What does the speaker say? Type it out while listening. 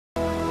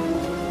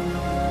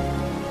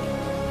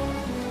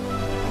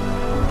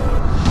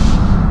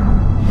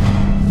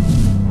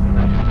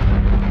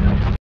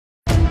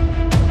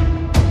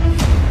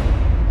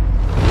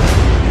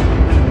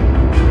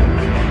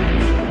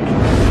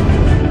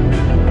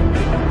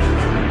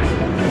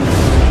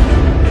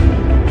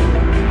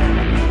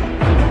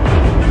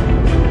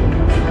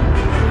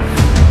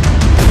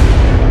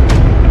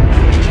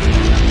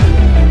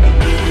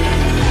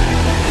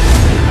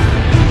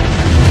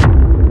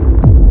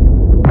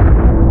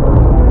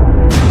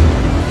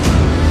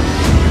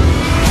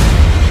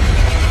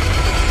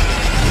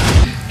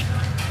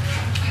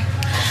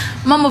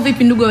Mambo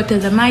vipi ndugu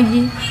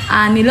watazamaji?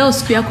 Ni leo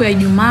siku yako ya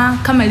Ijumaa,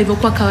 kama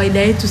ilivyokuwa kawaida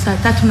yetu saa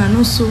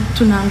 3:30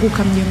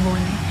 tunaanguka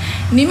mjengoni.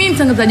 Ni mimi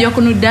mtangazaji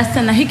wako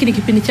Nudasta na hiki ni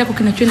kipindi chako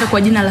kinachoenda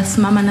kwa jina la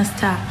SIMAMA NA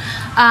STAR.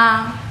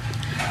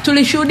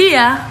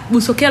 Tulishuhudia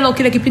Busokelo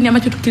kile kipindi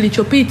ambacho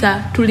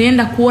kilichopita,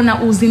 tulienda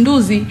kuona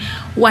uzinduzi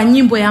wa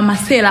nyimbo ya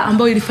Masela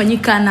ambayo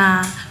ilifanyika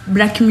na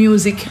Black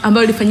Music,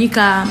 ambayo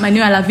ilifanyika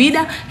maeneo ya La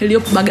Vida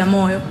iliyopo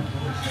Bagamoyo.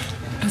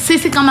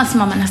 Sisi kama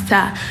SIMAMA NA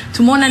STAR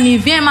tumeona ni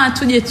vyema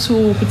tuje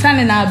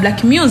tukutane na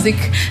Black Music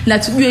na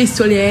tujue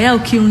historia yao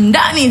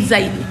kiundani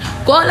zaidi.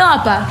 Kwa leo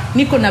hapa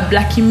niko na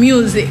Black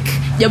Music.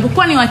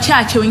 Japokuwa ni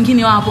wachache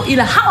wengine wapo,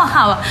 ila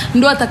hawa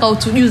ndio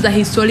watakaotujuza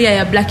historia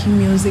ya Black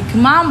Music.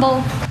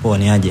 Mambo poa,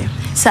 ni aje?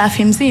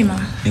 Safi, mzima?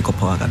 Niko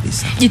poa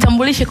kabisa.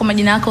 Jitambulishe kwa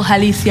majina yako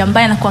halisi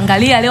ambaye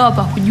anakuangalia leo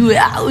hapa kujue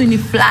huyu ni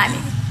fulani.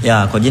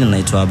 Kwa jina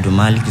naitwa Abdul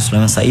Malik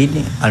Sulaiman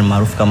Saidi,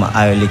 almaarufu kama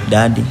Iolic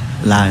Daddy,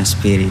 Lion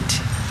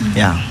Spirit.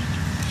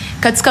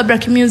 Katika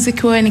Black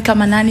Music wewe ni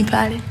kama nani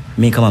pale?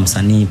 Mimi kama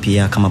msanii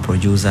pia kama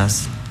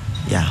producers.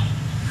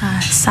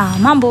 Sawa,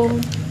 mambo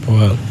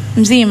poa.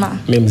 Mzima?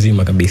 Mimi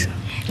mzima kabisa.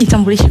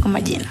 Jitambulishe kwa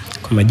majina.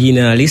 Kwa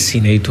majina halisi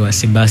naitwa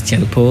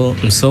Sebastian Paul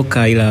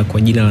Msoka, ila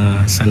kwa jina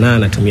la sanaa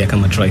natumia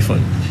kama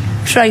Tryphon.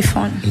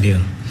 Tryphon. Ndio.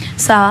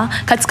 Sawa,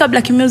 katika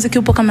Black Music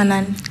upo kama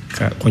nani?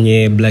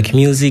 Kwenye Black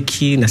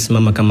Music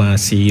nasimama kama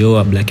CEO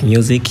wa Black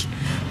Music,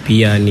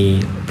 pia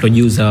ni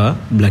producer wa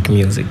Black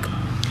Music.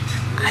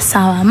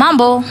 Sawa,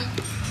 mambo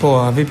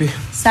poa, vipi?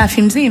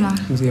 Safi, mzima?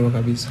 Mzima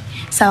kabisa.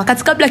 Sawa,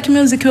 katika Black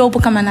Music wewe upo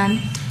kama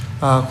nani?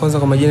 Kwanza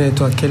kwa majina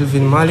naitwa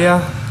Kelvin Malia,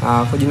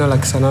 kwa jina la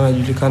kisanaa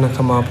najulikana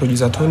kama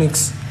Producer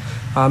Tonics.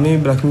 Mimi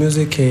Black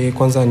Music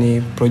kwanza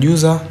ni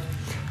producer,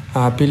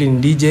 pili ni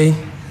DJ,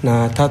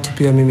 na tatu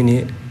pia mimi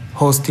ni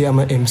host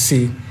ama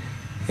MC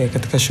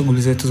katika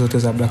shughuli zetu zote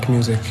za Black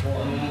Music.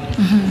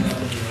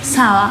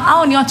 Sawa,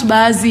 hao ni watu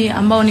baadhi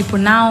ambao nipo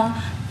nao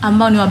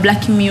ambao ni wa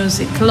Black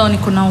Music. Leo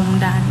niko nao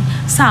ndani.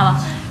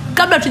 Sawa,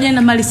 kabla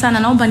tujaenda mbali sana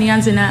naomba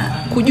nianze na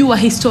kujua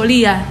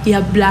historia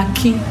ya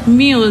Black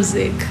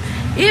Music.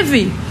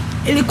 Hivi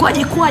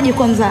ilikuwaje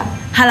kwanza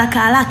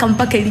haraka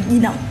mpaka ile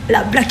jina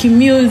la Black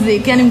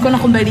Music? Yaani mkoona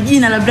kwamba ile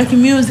jina la Black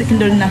Music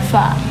ndio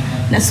linafaa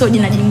na sio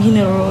jina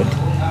jingine lolote.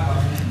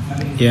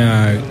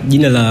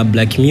 Jina la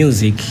Black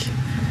Music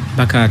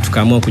mpaka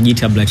tukaamua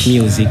kujiita Black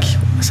Music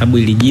kwa sababu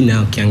ile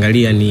jina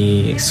ukiangalia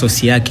ni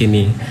source yake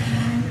ni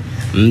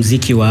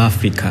muziki wa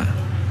Afrika.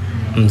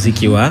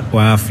 Muziki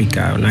wa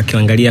Afrika. Na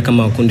ukiangalia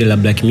kama kundi la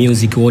Black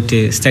Music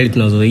wote style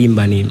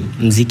tunazoimba ni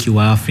muziki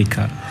wa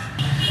Afrika,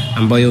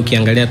 ambayo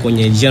ukiangalia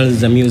kwenye genres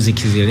za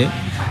music zile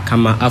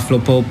kama Afro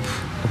pop,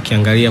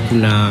 ukiangalia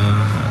kuna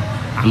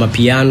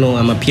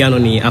amapiano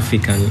ni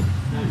African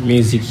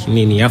music,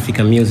 ni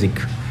African music.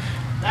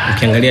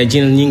 Ukiangalia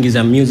genre nyingi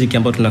za music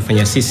ambazo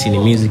tunafanya sisi ni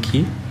music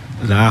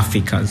za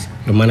Africa,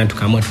 ndio maana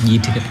tukaamua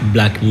tujiite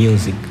Black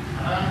Music.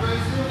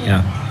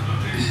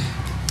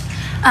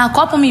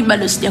 Kwa hapo mimi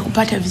bado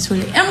sijakupata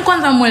vizuri.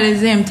 Kwanza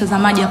muelezee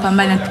mtazamaji hapa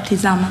ambaye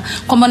anatutazama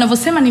kwamba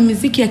unavyosema ni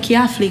muziki ya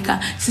Kiafrika,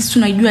 sisi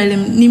tunajua ile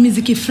ni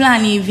muziki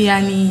fulani hivi,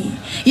 yani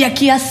ya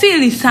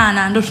kiasili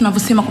sana, ndio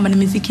tunavyosema kwamba ni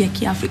muziki ya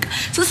Kiafrika.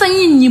 Sasa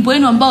nyinyi nyimbo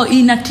yenu ambao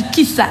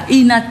inatikisa,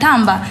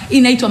 inatamba,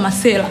 inaitwa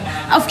Masela.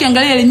 Alafu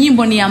kiangalia ile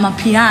nyimbo ni ya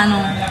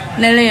mapiano,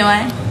 unaelewa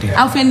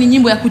Alafu ni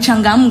nyimbo ya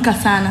kuchangamka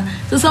sana.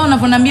 Sasa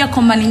unavyoniambia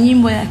kwamba ni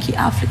nyimbo ya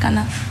Kiafrika,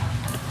 na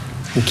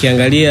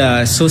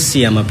ukiangalia source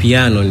ya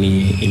mapiano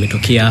ni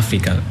imetokea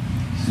Afrika.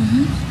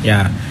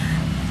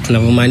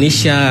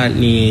 Tunavyomaanisha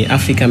ni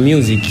African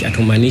music,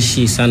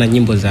 hatumaanishi sana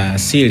nyimbo za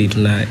asili,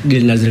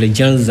 tunadeal na zile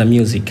genres za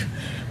music.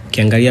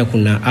 Ukiangalia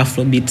kuna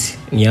Afrobeat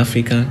ni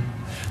Africa,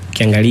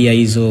 ukiangalia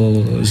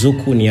hizo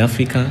zuku ni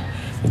Africa,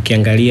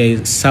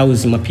 ukiangalia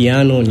south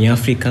mapiano ni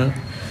Africa.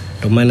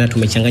 Ndio maana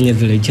tumechanganya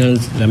zile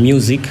genres za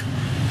music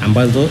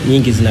ambazo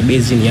nyingi zina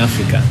base ni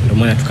Africa. Ndio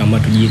maana tukaamua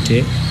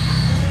tujiite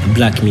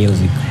Black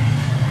Music.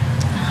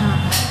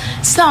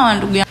 Sawa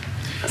ndugu yangu.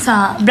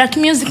 Sawa, Black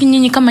Music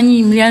nyinyi kama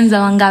nyinyi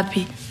mlianza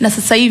wangapi na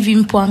sasa hivi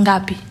mpo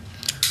wangapi?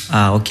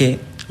 Okay,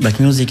 Black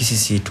Music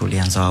sisi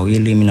tulianza wawili,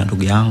 mimi na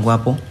ndugu yangu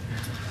hapo.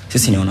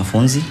 Sisi ni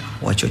wanafunzi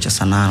wa chuo cha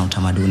sanaa na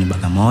utamaduni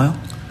Bagamoyo.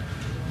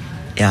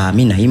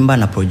 Mimi naimba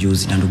na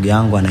produce na ndugu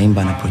yangu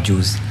anaimba na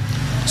produce.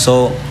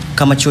 So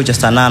kama chuo cha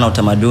sanaa na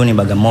utamaduni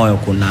Bagamoyo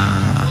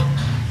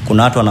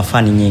kuna watu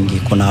wanafani nyingi,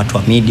 kuna watu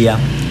wa media,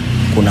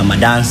 kuna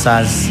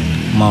madancers,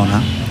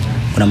 umeona?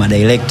 Kuna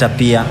madirector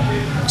pia.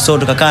 So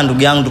tukakaa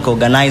ndugu yangu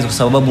tukaorganize, kwa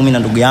sababu mimi na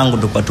ndugu yangu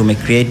tulikuwa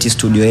tumecreate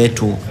studio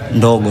yetu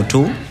ndogo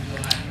tu.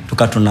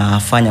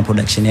 Tunafanya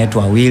production yetu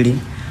wawili.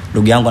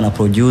 Ndugu yangu ana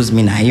produce,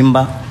 mimi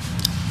naimba.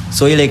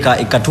 So ile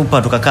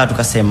ikatupa, tukakaa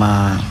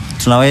tukasema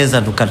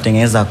tunaweza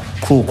tukatengeneza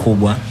crew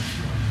kubwa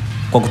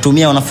kwa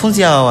kutumia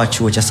wanafunzi hawa wa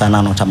chuo cha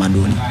sanaa na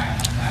utamaduni.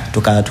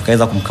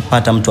 Tukaweza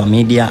kumpata mtu wa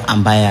media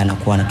ambaye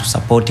anakuwa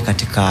anatusupport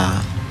katika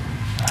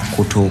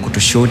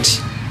kutushoot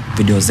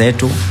video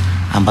zetu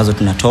ambazo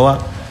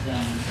tunatoa.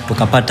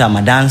 Tukapata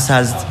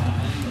madancers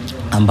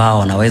ambao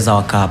wanaweza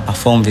waka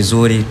perform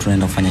vizuri,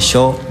 tunaenda kufanya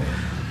show.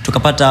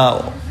 Tukapata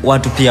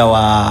watu pia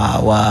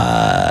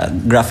wa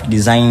graphic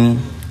design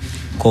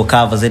kwa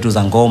cover zetu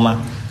za ngoma.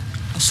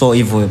 So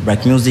hivyo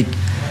Black Music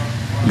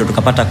ndio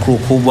tukapata crew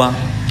kubwa,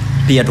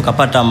 pia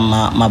tukapata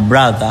ma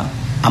brother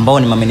ambao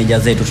ni manager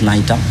zetu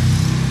tunaita,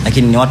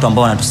 lakini ni watu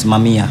ambao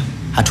wanatusimamia.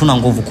 Hatuna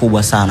nguvu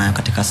kubwa sana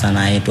katika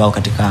sanaa yetu au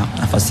katika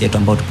nafasi yetu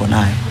ambayo tupo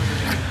nayo,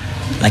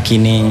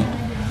 lakini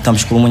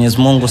tunamshukuru Mwenyezi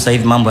Mungu sasa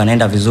hivi mambo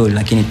yanaenda vizuri,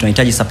 lakini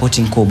tunahitaji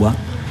supporting kubwa.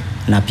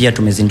 Na pia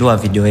tumezindua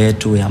video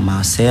yetu ya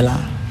Masela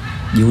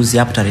juzi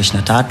hapo tarehe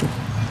 23.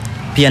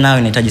 Pia nayo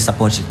inahitaji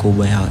support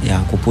kubwa ya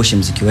kupush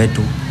muziki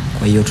wetu.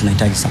 Kwa hiyo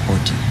tunahitaji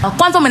support.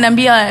 Kwanza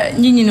umeniambia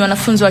nyinyi ni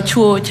wanafunzi wa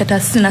chuo cha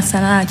taasisi na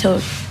sanaa cha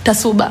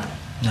Tasuba.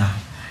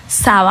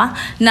 Sawa.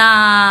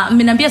 Na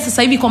mmeniambia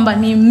sasa hivi kwamba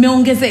ni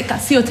mmeongezeka,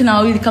 sio tena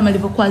wawili kama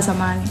ilivyokuwa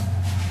zamani.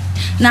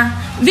 Na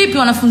vipi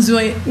wanafunzi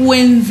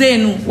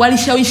wenzenu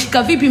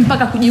walishawishika vipi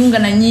mpaka kujiunga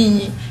na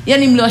nyinyi?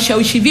 Yaani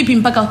mliwashawishi vipi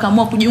mpaka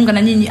wakaamua kujiunga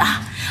na nyinyi?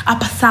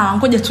 Hapa sawa,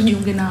 ngoja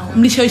tujiunge nao.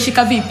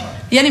 Mlishawishika vipi?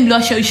 Yaani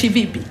mliwashawishi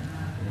vipi?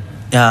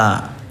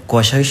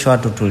 Kuwashawishi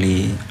watu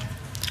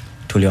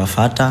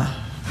tuliwafuata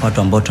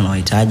watu ambao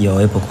tunawahitaji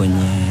wawepo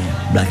kwenye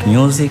Black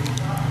Music.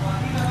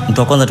 Mtu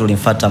wa kwanza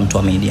tulimfuata mtu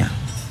wa media.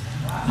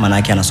 Maana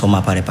yake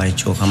anasoma pale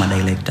chuo kama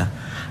director,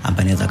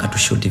 ambaye anaweza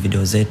katushoot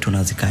video zetu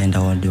na zikaenda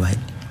worldwide.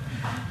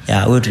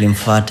 Huyo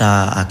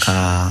tulimfuata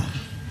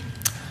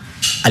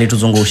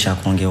alituzungusha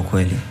kuongea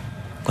ukweli,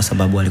 kwa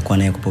sababu alikuwa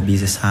naye kupo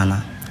busy sana.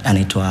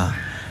 Anaitwa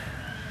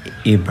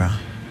Ibra,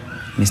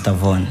 Mr.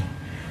 Von.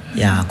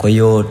 Kwa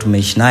hiyo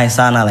tumeishi naye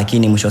sana,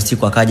 lakini mwisho wa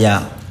siku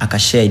akaja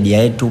akashare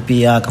idea yetu,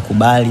 pia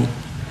akakubali,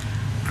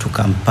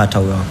 tukampata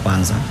huyo wa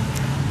kwanza.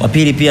 Wa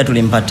pili pia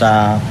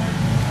tulimpata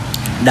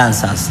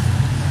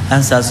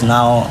dancers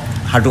nao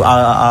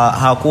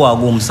hawakuwa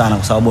wagumu sana,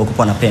 kwa sababu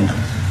walikuwa wanapenda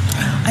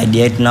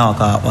idea yetu,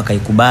 nao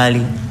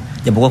wakaikubali.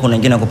 Japokuwa kuna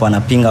wengine walikuwa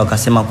wanapinga,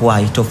 wakasema kuwa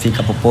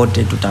haitofika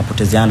popote,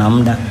 tutapotezeana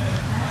muda,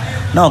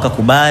 nao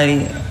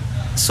wakakubali.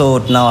 So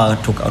tunao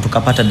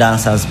tukapata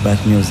dancers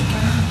Black Music.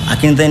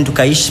 Lakini then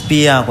tukaishi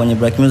pia kwenye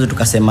Black Music,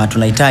 tukasema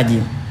tunahitaji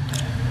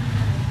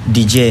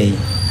DJ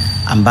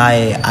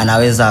ambaye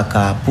anaweza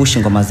akapush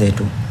ngoma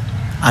zetu,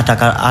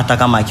 hata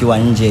kama akiwa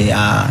nje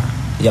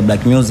ya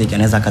Black Music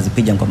anaweza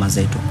akazipiga ngoma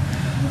zetu.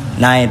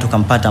 Naye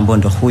tukampata ambaye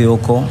ndio huyo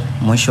huko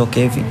mwisho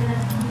Kevin.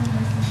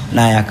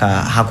 Naye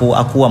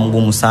hakuwa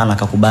mgumu sana,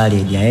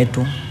 akakubali idea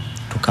yetu,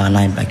 tukawa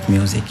naye Black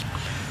Music.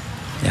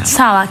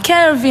 Sawa,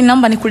 Kelvin,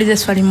 naomba nikuulize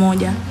swali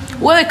moja.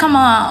 Wewe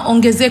kama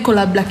ongezeko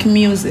la Black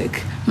Music,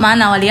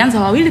 maana walianza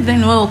wawili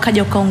then wewe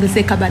ukaja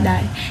ukaongezeka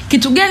baadaye,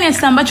 kitu gani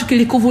hasa ambacho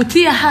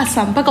kilikuvutia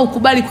hasa mpaka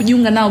ukubali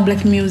kujiunga nao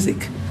Black Music?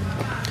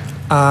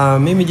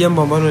 Mimi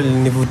jambo ambalo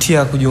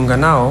lilinivutia kujiunga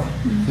nao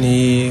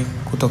ni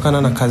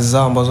kutokana na kazi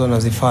zao ambazo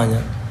wanazifanya.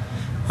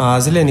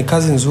 Zile ni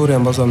kazi nzuri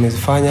ambazo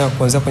wamezifanya,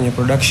 kuanzia kwenye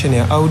production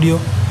ya audio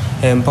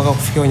mpaka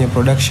kufikia kwenye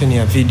production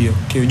ya video.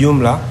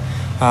 Kiujumla,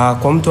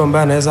 kwa mtu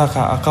ambaye anaweza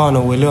akawa na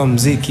uelewa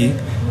muziki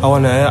au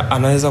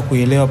anaweza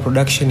kuelewa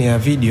production ya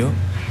video,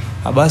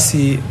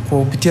 basi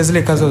kupitia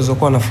zile kazi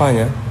walizokuwa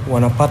wanafanya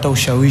wanapata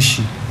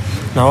ushawishi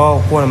na wao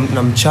kuwa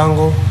na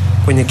mchango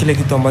kwenye kile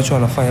kitu ambacho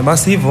wanafanya.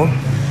 Basi hivyo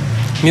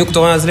mimi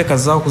kutokana na zile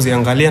kazi zao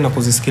kuziangalia na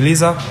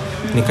kuzisikiliza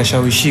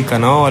nikashawishika,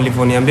 na wao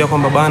walivyoniambia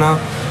kwamba bana,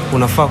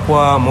 unafaa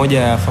kuwa moja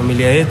ya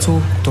familia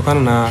yetu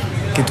kutokana na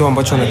kitu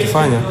ambacho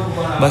wanakifanya,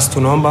 basi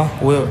tunaomba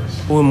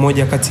uwe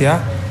mmoja kati ya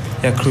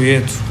crew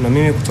yetu. Na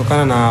mimi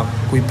kutokana na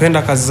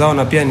kuipenda kazi zao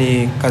na pia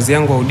ni kazi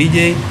yangu au DJ,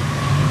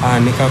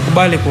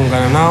 nikakubali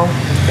kuungana nao,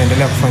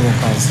 tukaendelea kufanya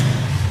kazi.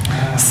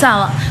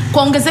 Sawa,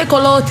 kwa ongezeko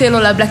lote hilo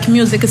la Black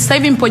Music, sasa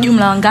hivi mpo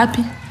jumla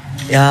wangapi?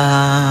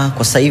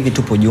 Kwa sasa hivi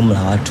tupo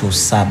jumla watu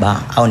 7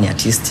 au ni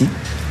artisti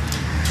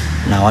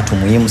na watu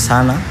muhimu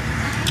sana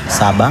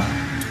 7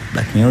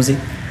 Black Music,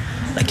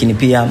 lakini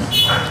pia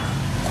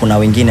kuna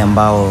wengine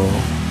ambao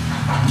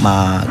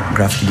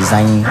graphic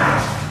design.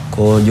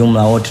 Kwa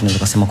jumla wote tunaweza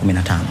kusema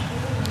 15.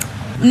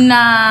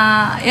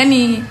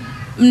 Yani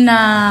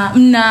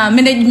mna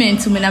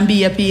management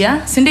umeniambia pia,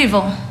 si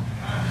ndivyo?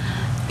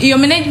 Hiyo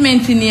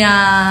management ni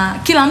ya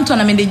kila mtu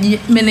ana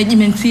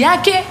management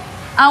yake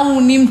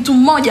au ni mtu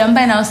mmoja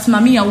ambaye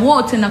anawasimamia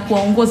wote na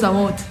kuwaongoza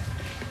wote?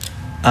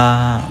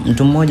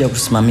 Mtu mmoja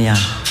kusimamia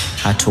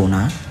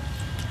hatuna,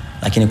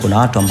 lakini kuna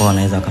watu ambao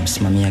wanaweza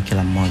kumsimamia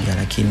kila mmoja,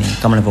 lakini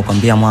kama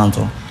nilivyokuambia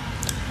mwanzo,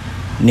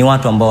 ni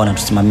watu ambao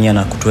wanatusimamia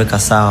na kutuweka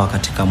sawa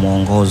katika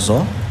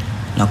muongozo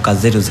na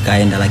kazi zetu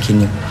zikaenda,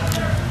 lakini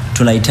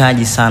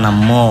tunahitaji sana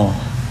more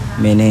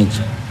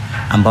manager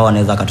ambao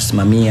wanaweza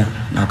kutusimamia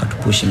na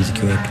wakatupush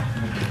muziki wetu.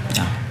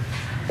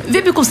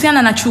 Vipi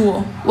kuhusiana na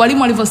chuo?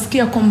 Walimu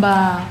walivyosikia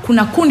kwamba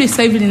kuna kundi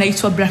sasa hivi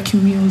linaitwa Black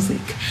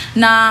Music,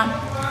 na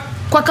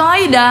kwa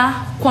kawaida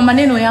kwa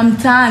maneno ya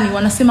mtaani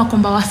wanasema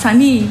kwamba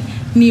wasanii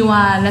ni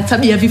wana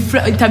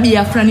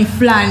tabia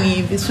fulani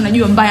hivi,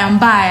 unajua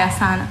mbaya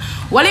sana.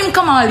 Walimu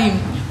kama walimu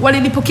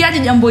walilipokeaje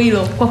jambo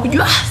hilo kwa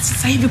kujua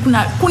sasa hivi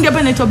kuna kundi hapa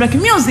linaitwa Black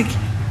Music?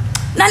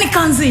 Nani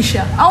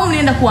kaanzisha? Au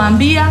mlienda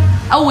kuambia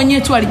au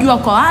wenyewe tu walijua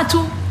kwa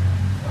watu?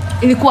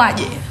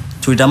 Ilikuwaje?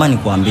 Tulitamani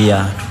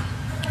kuambia,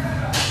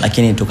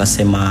 lakini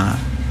tukasema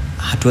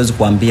hatuwezi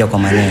kuambia kwa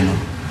maneno,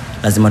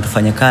 lazima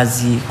tufanye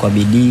kazi kwa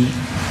bidii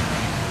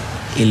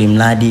ili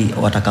mradi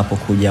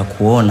watakapokuja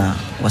kuona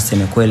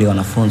waseme kweli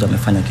wanafunzi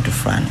wamefanya kitu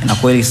fulani. Na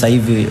kweli sasa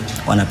hivi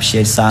wana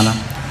appreciate sana,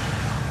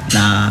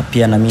 na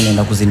pia na mimi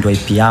naenda kuzindua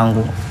EP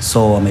yangu,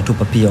 so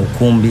wametupa pia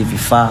ukumbi,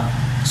 vifaa,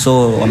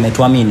 so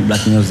wametuamini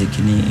Black Music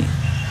ni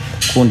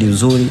kundi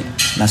nzuri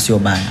na sio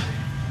baya.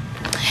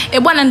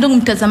 Bwana ndugu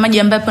mtazamaji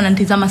ambaye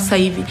unanitazama sasa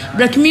hivi,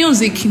 Black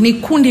Music ni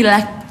kundi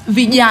la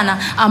vijana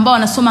ambao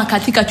wanasoma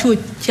katika chuo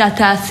cha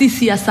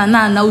taasisi ya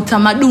sanaa na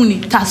utamaduni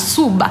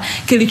TASUBA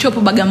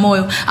kilichopo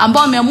Bagamoyo,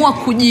 ambao wameamua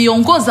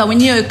kujiongoza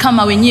wenyewe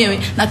kama wenyewe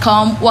na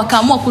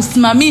wakaamua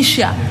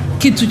kusimamisha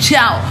kitu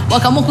chao,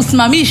 wakaamua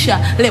kusimamisha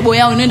lebo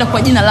yao inaenda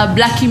kwa jina la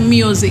Black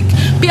Music.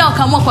 Pia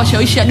wakaamua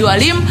kuwashawishi hadi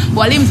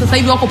walimu sasa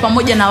hivi wako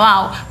pamoja na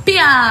wao.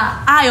 Pia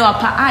Ayo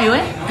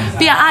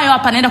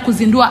hapa anaenda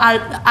kuzindua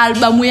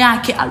albamu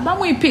yake,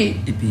 albamu EP.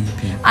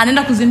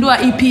 Anaenda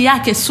kuzindua EP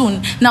yake soon,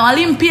 na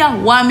walimu pia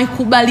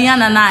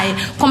wamekubaliana naye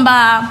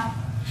kwamba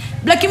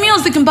Black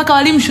Music mpaka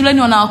walimu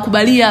shuleni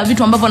wanawakubalia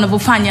vitu ambavyo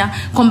wanavyofanya,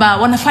 kwamba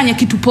wanafanya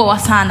kitu poa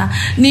sana.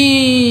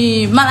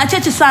 Ni mara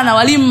chache sana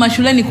walimu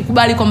mashuleni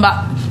kukubali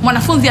kwamba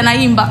mwanafunzi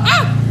anaimba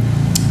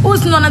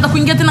Usino anaanza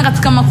kuingia tena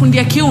katika makundi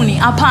ya kiuni.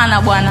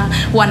 Hapana bwana.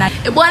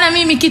 Bwana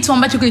mimi kitu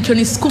ambacho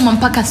kilichonisukuma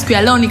mpaka siku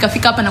ya leo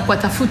nikafika hapa na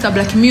kuwatafuta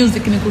Black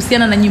Music ni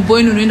kuhusiana na nyimbo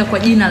yenu inayoenda kwa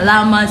jina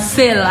la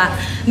Masela.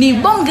 Ni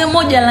bonge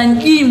moja la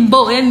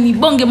nyimbo, yani ni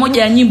bonge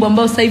moja ya nyimbo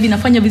ambayo sasa hivi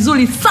inafanya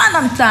vizuri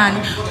sana mtaani,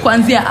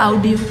 kuanzia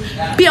audio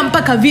pia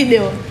mpaka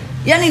video.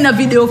 Yani na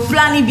video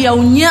fulani vya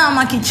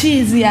unyama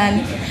kichizi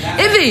yani.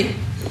 Hivi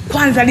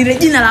kwanza lile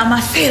jina la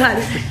Masela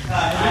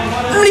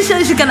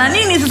mlishashikana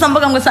nini sasa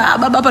mpaka mngesa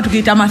baba hapa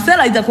tukiita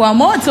Masela itakuwa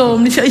moto?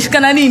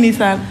 Mlishashikana nini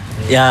sana?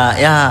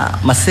 Ya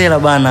Masela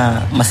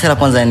bana, Masela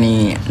kwanza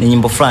ni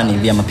nyimbo fulani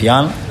vya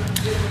mapiano,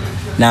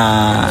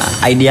 na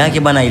idea yake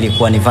bana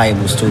ilikuwa ni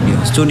vibe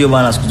studio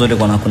bana. Siku zote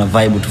kuna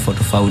vibe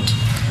tofauti.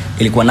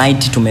 Ilikuwa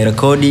night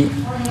tumerekodi,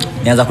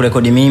 nianza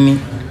kurekodi mimi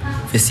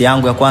face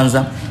yangu ya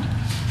kwanza.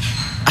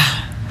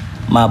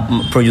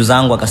 Producer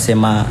wangu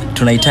akasema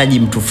tunahitaji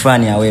mtu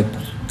fulani awepo,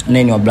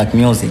 nani wa Black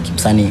Music,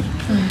 msanii.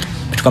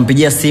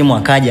 Tukampigia simu,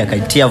 akaja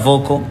akaitia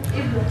vocal,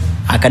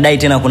 akadai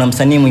tena kuna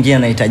msanii mwingine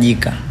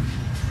anahitajika.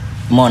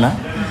 Umeona?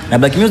 Na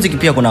Black Music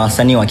pia kuna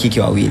wasanii wa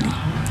kike wawili.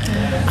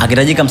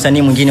 Akihitajika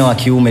msanii mwingine wa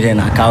kiume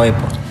tena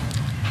akawepo.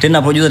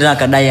 Tena producer tena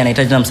akadai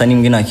anahitaji tena msanii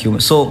mwingine wa kiume.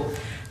 So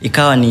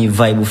ikawa ni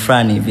vibe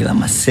fulani bila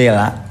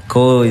Masela.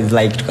 Kwa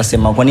like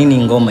tukasema kwa nini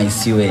ngoma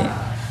isiwe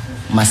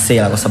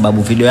Masela, kwa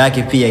sababu video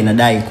yake pia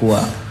inadai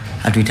kuwa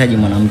hatuhitaji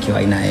mwanamke wa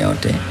aina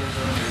yoyote.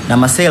 Na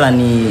Masela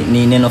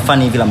ni neno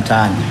fani vile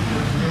mtaani.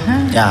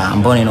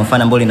 Ambao neno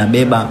fani ambao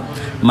linabeba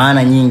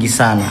maana nyingi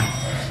sana.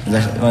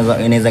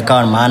 Inaweza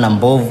kawa maana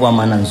mbovu au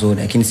maana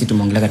nzuri, lakini sisi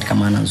tumeongelea katika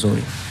maana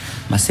nzuri.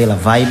 Masela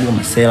vibe,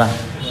 Masela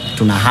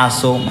tuna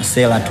hustle,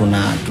 Masela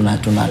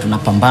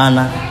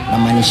tunapambana, na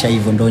maanisha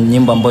hivyo. Ndio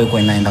nyimbo ambayo iko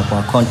inaenda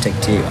kwa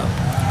contact hiyo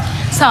hapo.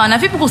 Sawa, na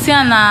vipi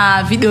kuhusiana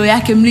na video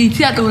yake,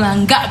 mliitia dola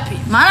ngapi?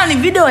 Maana ni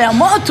video ya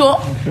moto.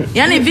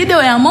 Yaani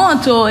video ya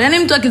moto. Yaani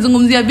mtu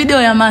akizungumzia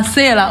video ya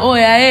Masela,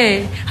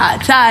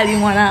 hatari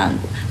mwanangu.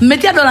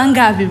 Mmetia dola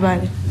ngapi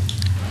pale?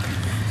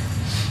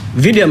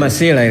 Video ya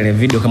Masela, ile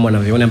video kama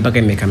unavyoona mpaka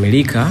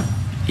imekamilika,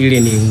 ile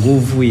ni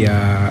nguvu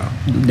ya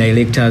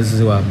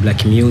directors wa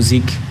Black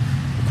Music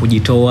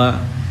kujitoa.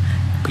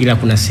 Ila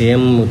kuna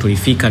sehemu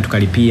tulifika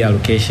tukalipia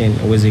location,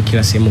 uweze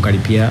kila sehemu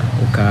ukalipia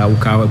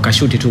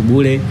ukashoot tu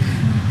bure.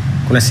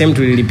 Kuna sehemu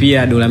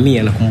tulilipia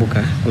 $100,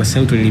 nakumbuka. Kuna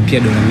sehemu tulilipia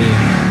 $100.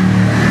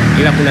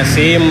 Ila kuna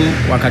sehemu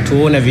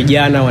wakatuona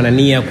vijana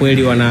wanania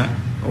kweli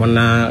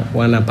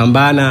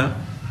wanapambana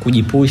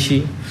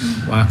kujipushi,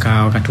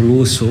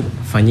 wakaturuhusu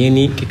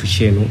fanyeni kitu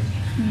chenu.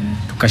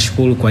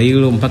 Tukashukuru kwa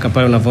hilo. Mpaka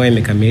pale unavyoona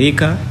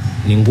imekamilika,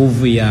 ni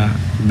nguvu ya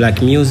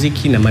Black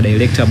Music na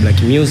madirector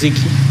Black Music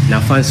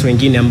na fans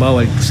wengine ambao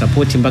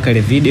walitusupport mpaka ile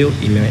video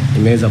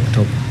imeweza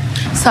kutoka.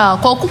 Sawa,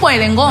 kwa ukubwa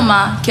ile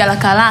ngoma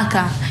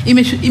kialakalaka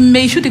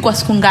imeishuti kwa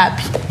siku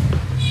ngapi?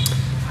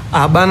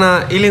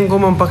 Bana, ile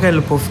ngoma mpaka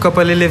ilipofika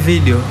pale ile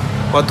video,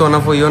 watu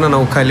wanavyoiona na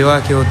ukali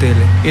wake wote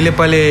ile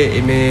pale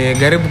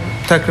imegharibu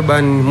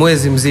takriban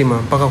mwezi mzima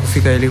mpaka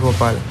kufika iliko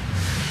pale.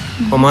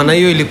 Kwa maana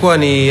hiyo ilikuwa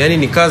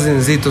ni kazi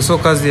nzito, sio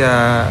kazi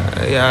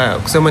ya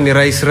kusema ni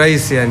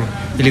rahisi yani.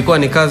 Ilikuwa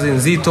ni kazi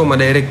nzito,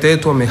 madirector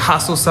yetu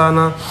wamehustle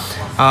sana.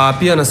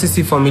 Pia na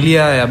sisi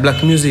familia ya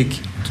Black Music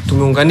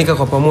tumeunganika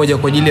kwa pamoja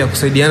kwa ajili ya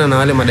kusaidiana na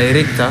wale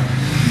madirector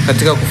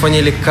katika kufanya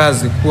ile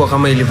kazi kuwa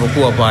kama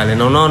ilivyokuwa pale.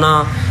 Na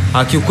unaona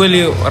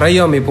kiukweli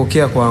raia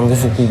wameipokea kwa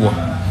nguvu kubwa.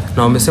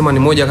 Na wamesema ni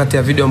moja kati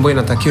ya video ambayo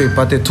inatakiwa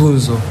ipate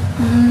tunzo.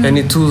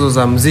 Yaani tunzo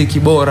za muziki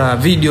bora,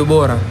 video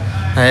bora.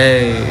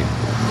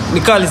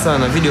 Ni kali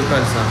sana, video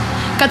kali sana.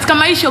 Katika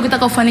maisha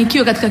ukitaka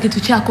ufanikiwe katika kitu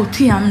chako,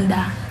 tia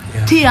muda.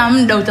 Tia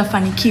muda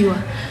utafanikiwa.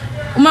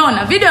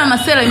 Umeona video ya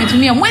Masela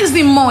imetumia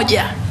mwezi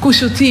mmoja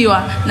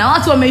kushutiwa na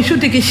watu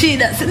wameishuti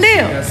kishida, si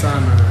ndio?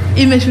 Sana.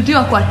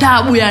 Imeshutiwa kwa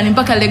tabu yani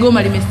mpaka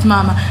legoma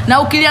limesimama.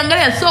 Na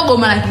ukiliangalia sio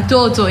goma la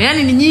kitoto,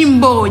 yani ni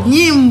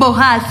nyimbo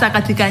hasa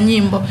katika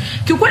nyimbo.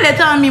 Kiukweli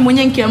hata mimi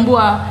mwenyewe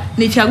nikiambiwa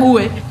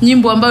nichague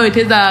nyimbo ambayo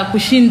itaweza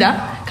kushinda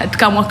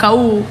katika mwaka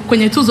huu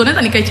kwenye tuzo,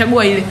 naweza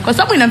nikaichagua ile kwa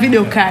sababu ina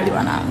video kali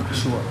wanangu.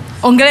 Sure.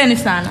 Ongeleni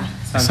sana.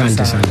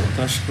 Asante sana.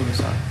 Tunashukuru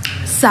sana.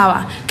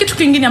 Sawa. Kitu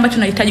kingine ambacho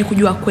nahitaji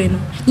kujua kwenu.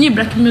 Nyi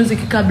Black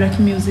Music ka Black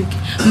Music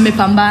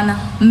mmepambana,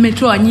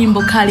 mmetoa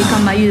nyimbo kali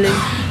kama ile.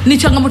 Ni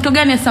changamoto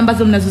gani hasa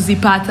ambazo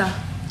mnazozipata?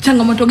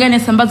 Changamoto gani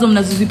hasa ambazo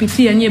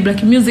mnazozipitia nyi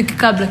Black Music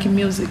ka Black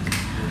Music?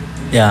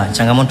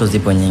 Changamoto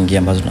zipo nyingi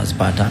ambazo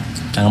tunazipata.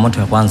 Changamoto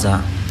ya kwanza,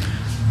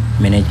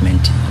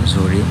 management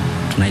nzuri.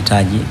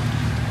 Tunahitaji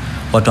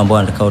watu ambao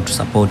wanataka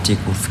tusupport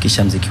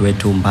kufikisha muziki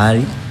wetu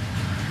mbali.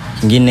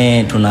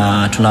 Kingine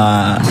tuna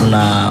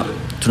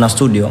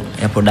studio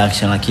ya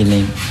production,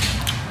 lakini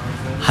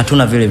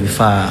hatuna vile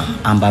vifaa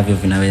ambavyo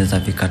vinaweza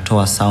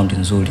vikatoa sound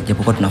nzuri,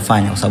 japokuwa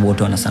tunafanya kwa sababu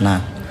wote wana sanaa.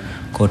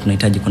 Kwa hiyo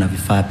tunahitaji, kuna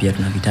vifaa pia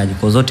tunavihitaji.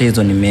 Kwa zote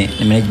hizo ni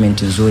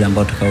management nzuri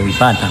ambayo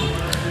tutakayoipata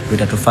ndio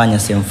itatufanya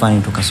sehemu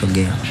fulani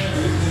tukasogea.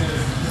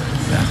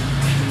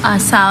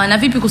 Sawa. Na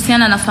vipi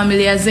kuhusiana na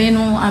familia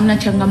zenu? Hamna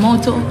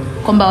changamoto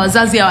kwamba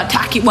wazazi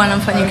hawataki bwana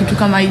mfanye kitu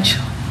kama hicho?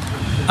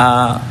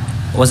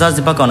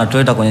 Wazazi paka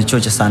wanatueta kwenye chuo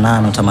cha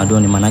sanaa na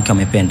utamaduni, maana yake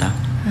wamependa.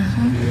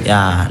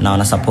 Na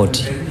wana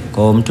support.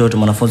 Kwa hiyo mtu yote,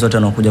 mwanafunzi wote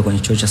anaokuja kwenye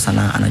chuo cha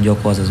sanaa anajua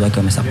kwa wazazi wake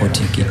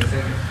wamesupport kitu.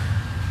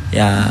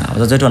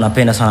 Wazazi wetu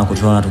wanapenda sana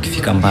kutuona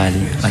tukifika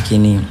mbali,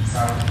 lakini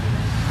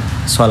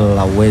swala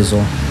la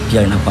uwezo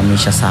pia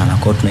linakwamisha sana.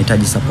 Kwa hiyo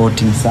tunahitaji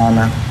supporting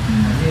sana.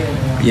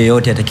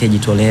 Yeyote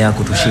atakayejitolea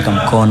kutushika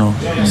mkono,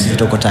 sisi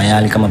tuko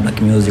tayari kama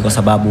Black Music, kwa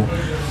sababu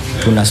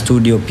tuna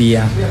studio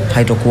pia,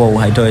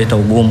 haitoleta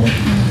ugumu.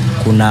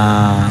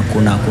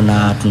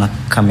 Tuna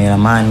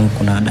cameraman,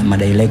 kuna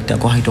madirector,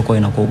 kwa haitakuwa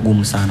inakuwa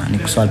ugumu sana. Ni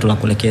swala tu la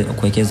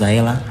kuwekeza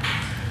hela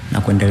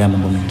na kuendelea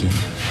mambo mengine.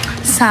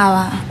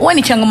 Sawa. Wewe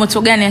ni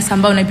changamoto gani hasa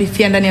ambayo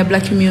unaipitia ndani ya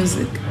Black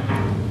Music?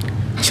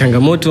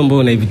 Changamoto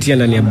ambayo unaipitia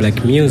ndani ya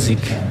Black Music,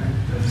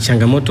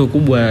 changamoto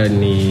kubwa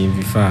ni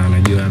vifaa.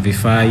 Najua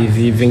vifaa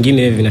hivi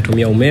vingine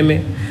vinatumia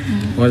umeme.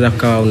 Unaweza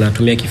kuwa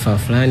unatumia kifaa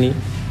fulani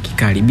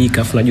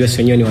kikaribika, afu najua sisi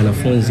wenyewe ni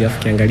wanafunzi, afu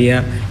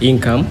kiangalia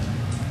income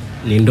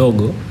ni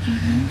ndogo.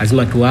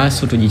 Lazima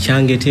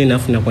tujichange tena,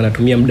 afu nakuwa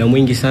natumia muda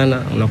mwingi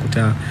sana.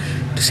 Unakuta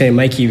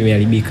tuseme mic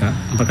imeharibika,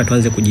 mpaka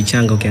tuanze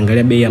kujichanga.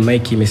 Ukiangalia bei ya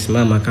mic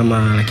imesimama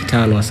kama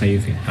 500,000 sasa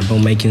hivi, ambapo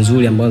mic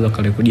nzuri ambayo unaweza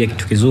kurekodia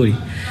kitu kizuri,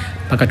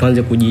 mpaka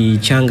tuanze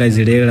kujichanga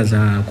zile hela za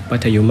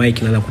kupata hiyo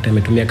mic, na nakuta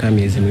imetumia kama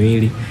miezi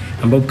 2,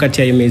 ambapo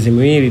kati ya hiyo miezi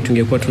 2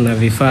 tungekuwa tuna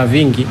vifaa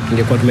vingi,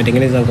 tungekuwa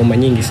tumetengeneza ngoma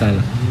nyingi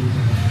sana.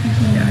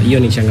 Hiyo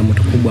ni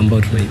changamoto kubwa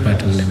ambayo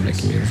tunaipata ndani ya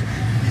Black Music.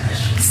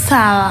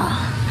 Sawa.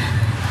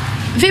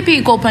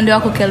 Vipi kwa upande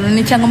wako Kelo,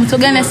 ni changamoto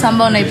gani hasa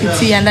ambayo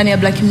unaipitia ndani ya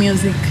Black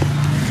Music?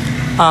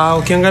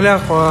 Ukiangalia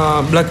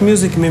kwa Black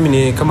Music, mimi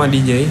ni kama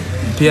DJ,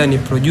 pia ni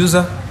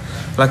producer,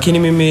 lakini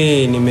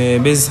mimi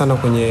nimebase sana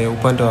kwenye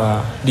upande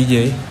wa DJ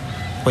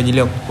kwa ajili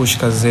ya kupush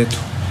kazi zetu.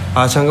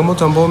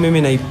 Changamoto ambayo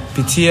mimi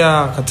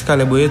naipitia katika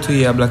lebo yetu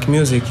ya Black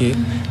Music,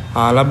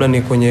 labda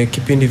ni kwenye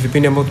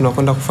vipindi ambavyo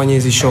tunakwenda kufanya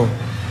hizi show.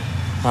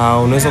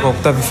 Unaweza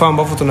kukuta vifaa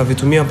ambavyo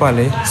tunavitumia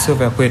pale sio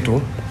vya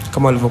kwetu,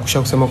 kama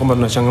walivyokusha kusema kwamba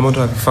tuna changamoto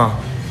ya vifaa.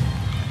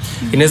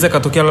 Inaweza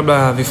katokea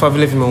labda vifaa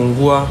vile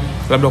vimeungua,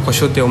 labda kwa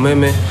short ya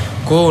umeme.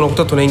 Kwa hiyo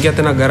unakuta tunaingia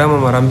tena gharama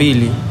mara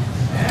 2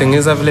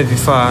 kutengeneza vile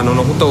vifaa, na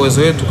unakuta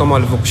uwezo wetu kama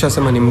walivyokusha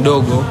sema ni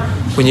mdogo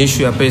kwenye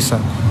issue ya pesa.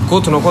 Kwa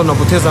hiyo tunakuwa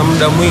tunapoteza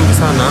muda mwingi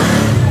sana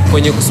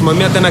kwenye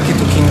kusimamia tena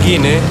kitu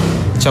kingine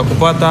cha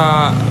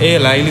kupata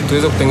hela ili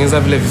tuweze kutengeneza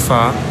vile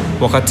vifaa.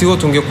 Wakati huo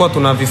tungekuwa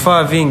tuna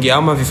vifaa vingi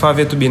ama vifaa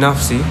vyetu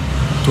binafsi,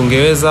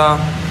 tungeweza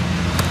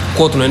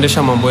kwa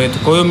tunaendesha mambo yetu.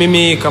 Kwa hiyo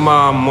mimi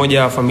kama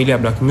mmoja wa familia ya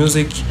Black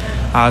Music,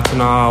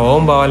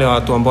 tunawaomba wale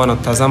watu ambao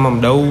wanatazama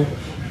muda huu,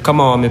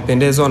 kama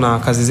wamependezwa na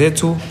kazi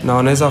zetu na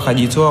wanaweza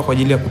wakajitoa kwa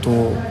ajili ya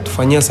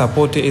kutufanyia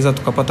support, iza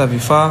tukapata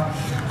vifaa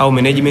au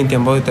management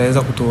ambayo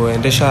itaweza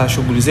kutuendesha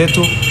shughuli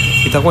zetu,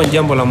 itakuwa ni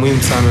jambo la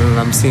muhimu sana na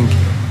la msingi.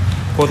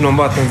 Kwa hiyo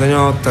tunaomba Tanzania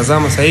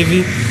watazama sasa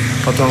hivi,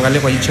 watuangalie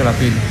kwa jicho la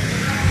pili.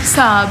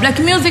 Sawa. Black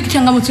Music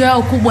changamoto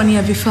yao kubwa ni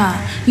ya vifaa.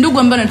 Ndugu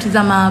ambao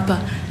wanatazama hapa,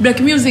 Black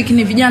Music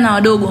ni vijana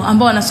wadogo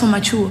ambao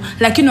wanasoma chuo,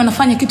 lakini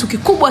wanafanya kitu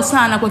kikubwa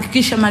sana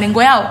kuhakikisha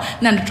malengo yao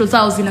na ndoto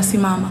zao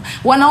zinasimama.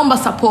 Wanaomba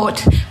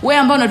support. Wewe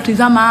ambao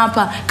unatazama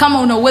hapa, kama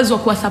una uwezo wa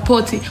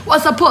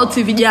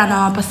kuwasupport vijana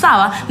hapa,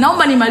 sawa?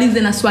 Naomba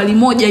nimalize na swali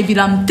moja hivi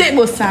la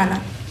mtego sana.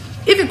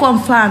 Hivi kwa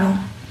mfano,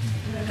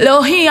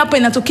 leo hii hapa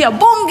inatokea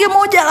bonge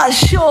moja la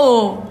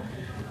show.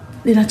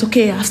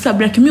 Linatokea after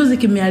Black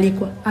Music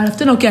imealikwa, alafu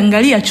tena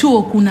ukiangalia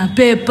chuo kuna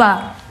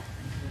pepa.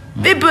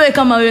 Vipi wewe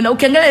kama wewe na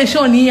ukiangalia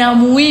show ni ya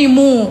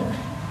muhimu,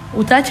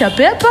 utaacha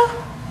pepa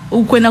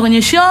ukwenda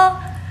kwenye show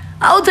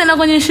au tena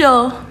kwenye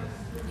show,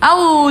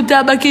 au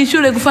utabaki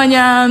shule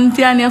kufanya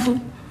mtihani afu?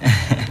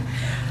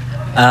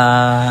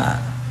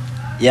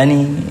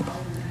 Yani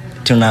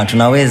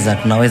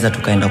tunaweza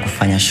tukaenda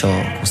kufanya show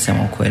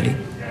kusema ukweli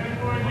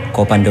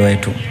kwa upande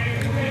wetu,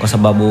 kwa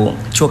sababu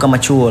chuo kama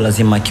chuo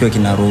lazima kiwe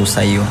kina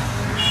ruhusa hiyo,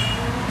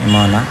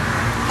 umeona.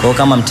 Kwa hiyo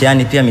kama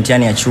mtihani pia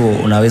mitihani ya chuo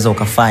unaweza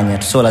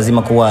ukafanya, sio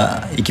lazima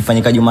kuwa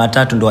ikifanyika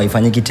Jumatatu ndio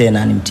haifanyiki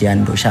tena, ni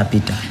mtihani ndio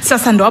ushapita.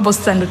 Sasa ndo hapo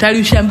stand tayari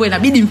ushaambiwa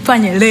inabidi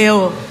mfanye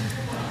leo,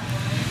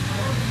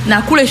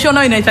 na kule show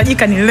nayo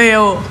inahitajika ni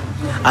leo.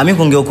 Mimi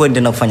kungekuwa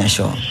nenda kufanya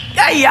show.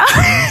 Haya.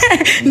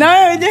 Na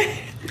wewe je?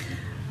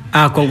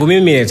 Kwangu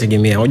mimi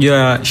inategemea.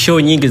 Unajua show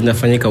nyingi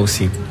zinafanyika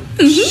usiku.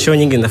 Show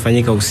nyingi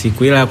zinafanyika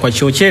usiku. Ila kwa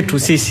chuo chetu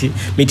sisi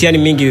mitihani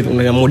mingi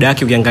muda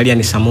wake ukiangalia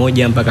ni saa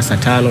 1 mpaka saa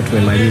 5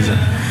 tumemaliza.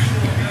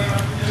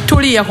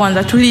 Tulia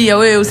kwanza, tulia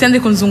wewe, usianze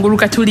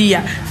kunizunguruka,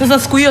 tulia. Sasa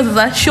siku hiyo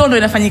sasa show ndio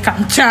inafanyika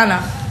mchana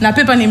na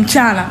paper ni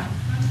mchana.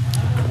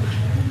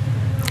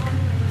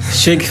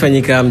 Show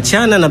ikifanyika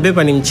mchana na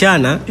paper ni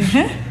mchana.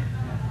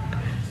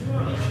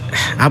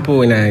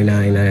 Hapo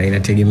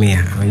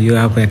inategemea.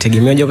 Unajua hapo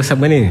inategemea kwa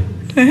sababu nini?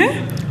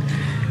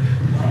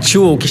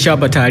 Chuo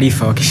ukishawapa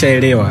taarifa,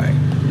 wakishaelewa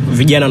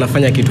vijana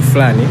wanafanya kitu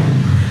fulani,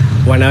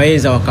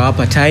 wanaweza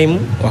wakawapa time,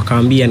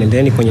 wakaambia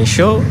nendeni kwenye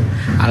show,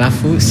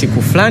 alafu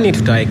siku fulani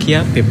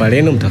tutawekea pepa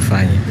lenu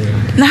mtafanya.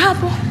 Na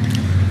hapo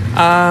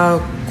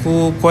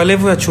kwa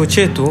level ya chuo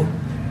chetu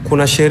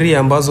kuna sheria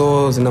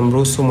ambazo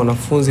zinamruhusu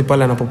mwanafunzi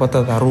pale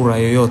anapopata dharura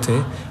yoyote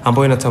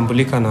ambayo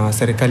inatambulika na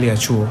serikali ya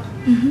chuo.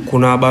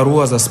 Kuna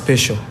barua za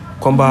special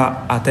kwamba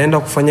ataenda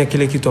kufanya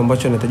kile kitu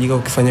ambacho anahitajika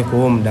kukifanya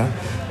kwa muda,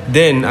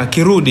 then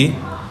akirudi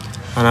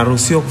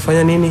anaruhusiwa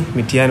kufanya nini?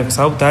 Mitihani, kwa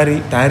sababu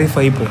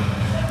taarifa ipo.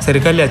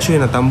 Serikali ya chuo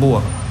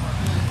inatambua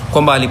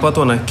kwamba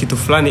alipatwa na kitu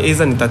fulani,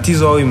 aidha ni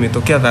tatizo au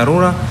imetokea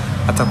dharura,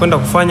 atakwenda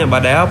kufanya,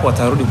 baada ya hapo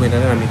atarudi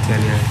kuendelea na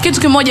mitihani yake.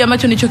 Kitu kimoja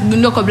ambacho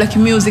nilichokigundua kwa black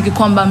music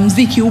kwamba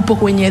muziki upo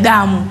kwenye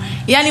damu.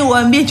 Yaani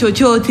uambie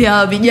chochote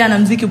hawa vijana,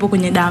 muziki upo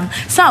kwenye damu.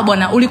 Sawa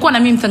bwana, ulikuwa na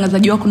mimi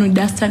mtangazaji wako Nuri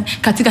Dastan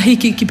katika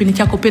hiki kipindi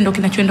chako pendo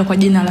kinachoenda kwa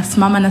jina la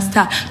Simama na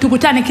Star.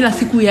 Tukutane kila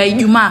siku ya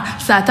Ijumaa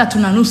saa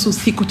 3:30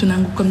 usiku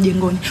tunaanguka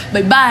mjengoni.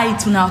 Bye bye,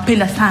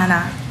 tunawapenda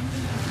sana.